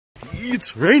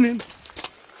It's raining.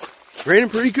 Raining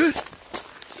pretty good.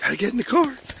 Gotta get in the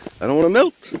car. I don't want to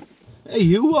melt. Hey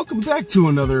you, welcome back to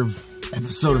another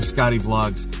episode of Scotty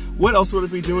Vlogs. What else would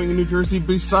it be doing in New Jersey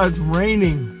besides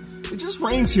raining? It just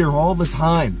rains here all the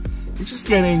time. It's just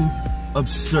getting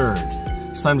absurd.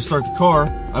 It's time to start the car.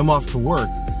 I'm off to work,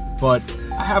 but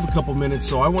I have a couple minutes,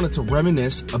 so I wanted to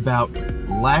reminisce about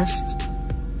last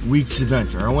week's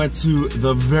adventure. I went to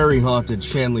the very haunted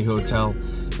Shanley Hotel,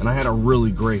 and I had a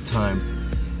really great time.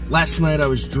 Last night I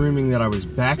was dreaming that I was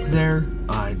back there.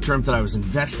 I dreamt that I was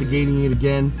investigating it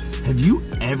again. Have you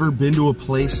ever been to a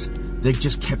place that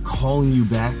just kept calling you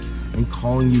back and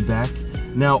calling you back?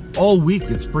 Now, all week,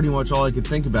 it's pretty much all I could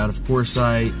think about. Of course,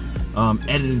 I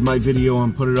edited my video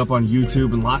and put it up on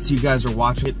YouTube, and lots of you guys are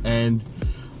watching it and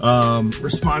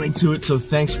responding to it, so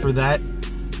thanks for that.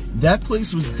 That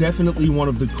place was definitely one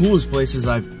of the coolest places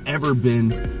I've ever been.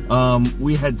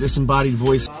 We had disembodied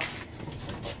voice. Had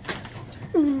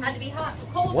to be hot.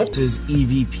 Cold. What is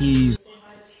EVPs?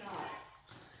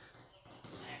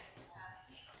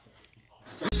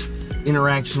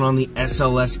 Interaction on the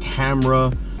SLS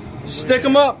camera. Stick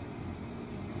them up.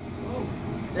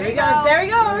 There he goes. There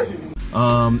he goes.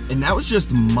 And that was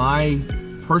just my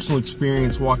personal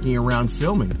experience walking around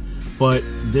filming. But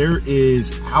there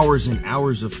is hours and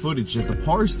hours of footage that the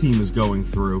PARS team is going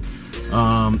through.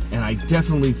 And I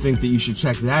definitely think that you should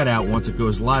check that out once it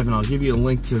goes live, and I'll give you a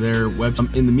link to their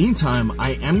website. In the meantime,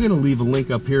 I am going to leave a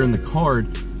link up here in the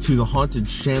card to the Haunted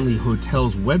Shanley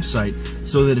Hotel's website,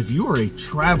 so that if you are a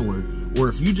traveler, or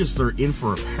if you just are in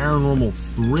for a paranormal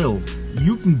thrill,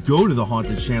 you can go to the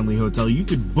Haunted Shanley Hotel. You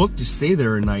could book to stay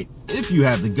there a night if you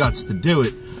have the guts to do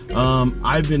it.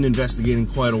 I've been investigating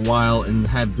quite a while and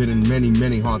have been in many,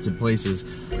 many haunted places.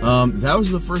 That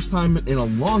was the first time in a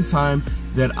long time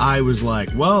that I was like,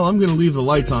 well, I'm gonna leave the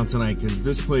lights on tonight because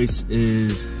this place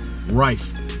is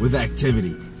rife with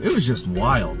activity. It was just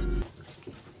wild.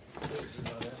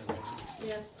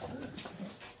 Yes.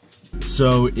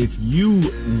 So if you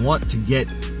want to get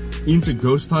into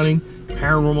ghost hunting,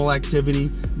 paranormal activity,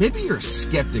 maybe you're a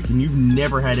skeptic and you've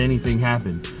never had anything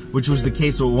happen, which was the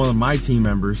case with one of my team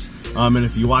members. And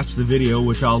if you watch the video,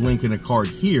 which I'll link in a card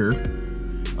here,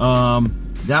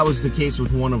 that was the case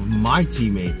with one of my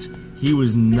teammates. He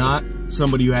was not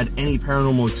somebody who had any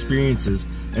paranormal experiences,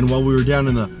 and while we were down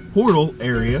in the portal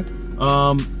area,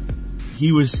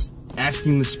 he was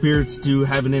asking the spirits to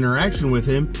have an interaction with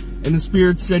him, and the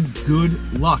spirits said good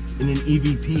luck in an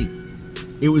EVP.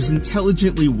 It was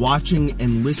intelligently watching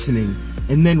and listening,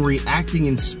 and then reacting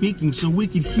and speaking so we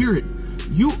could hear it.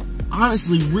 You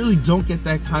honestly really don't get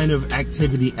that kind of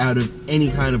activity out of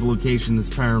any kind of location that's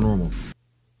paranormal.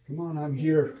 Come on, I'm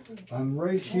here. I'm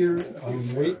right here.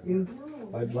 I'm waiting.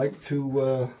 I'd like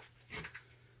to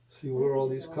see where all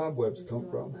these cobwebs come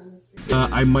from.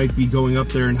 I might be going up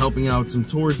there and helping out some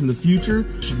tours in the future.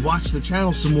 You should watch the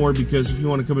channel some more, because if you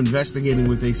want to come investigating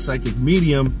with a psychic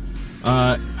medium,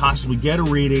 possibly get a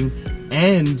reading,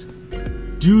 and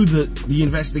do the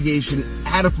investigation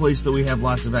at a place that we have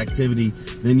lots of activity,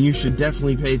 then you should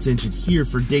definitely pay attention here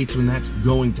for dates when that's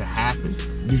going to happen.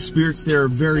 The spirits there are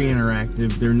very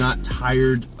interactive. They're not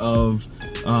tired of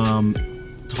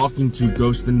talking to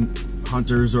ghost and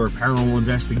hunters or paranormal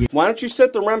investigators. Why don't you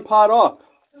set the REM pod up?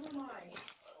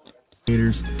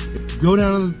 Go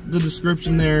down in the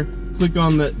description there, click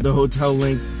on the hotel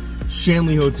link,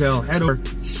 Shanley Hotel, head over,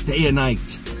 stay a night,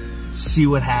 see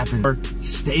what happens. Or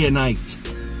stay a night,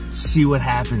 see what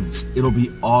happens. It'll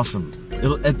be awesome.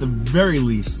 It'll, at the very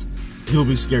least, you'll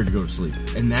be scared to go to sleep,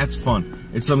 and that's fun.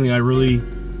 It's something I really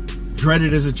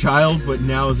dreaded as a child, but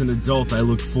now as an adult, I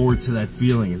look forward to that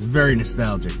feeling. It's very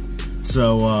nostalgic.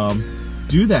 So,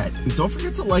 do that. And don't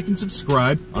forget to like and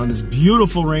subscribe on this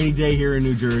beautiful rainy day here in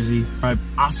New Jersey.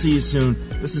 I'll see you soon.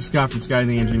 This is Scott from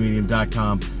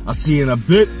SkyTheEngineMedium.com. I'll see you in a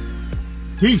bit.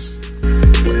 Peace.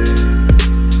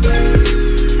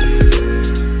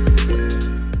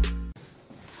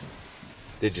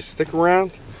 Did you stick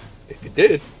around? If you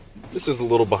did, this is a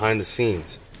little behind the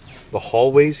scenes. The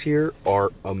hallways here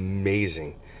are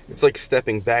amazing. It's like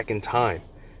stepping back in time.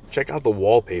 Check out the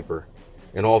wallpaper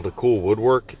and all the cool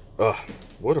woodwork. Ugh,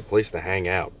 what a place to hang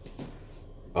out.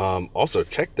 Also,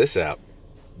 check this out.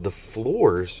 The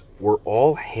floors were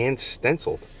all hand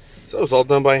stenciled. So it was all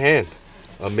done by hand.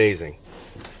 Amazing.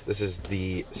 This is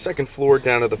the second floor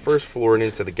down to the first floor and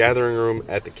into the gathering room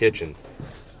at the kitchen.